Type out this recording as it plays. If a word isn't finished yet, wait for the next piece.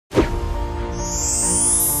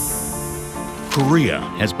Korea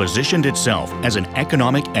has positioned itself as an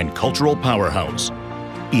economic and cultural powerhouse.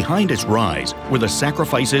 Behind its rise were the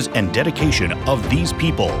sacrifices and dedication of these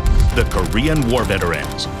people, the Korean War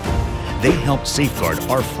veterans. They helped safeguard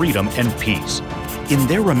our freedom and peace. In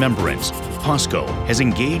their remembrance, POSCO has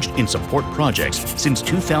engaged in support projects since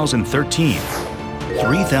 2013.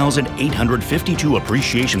 3,852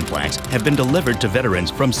 appreciation plaques have been delivered to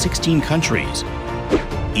veterans from 16 countries.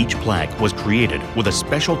 Each plaque was created with a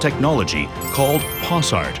special technology called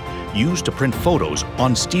POSART, used to print photos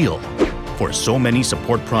on steel. For so many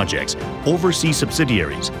support projects, overseas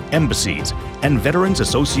subsidiaries, embassies, and veterans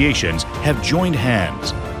associations have joined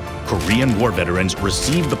hands. Korean war veterans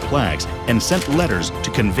received the plaques and sent letters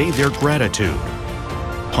to convey their gratitude.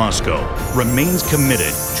 POSCO remains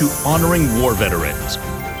committed to honoring war veterans.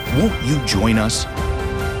 Won't you join us?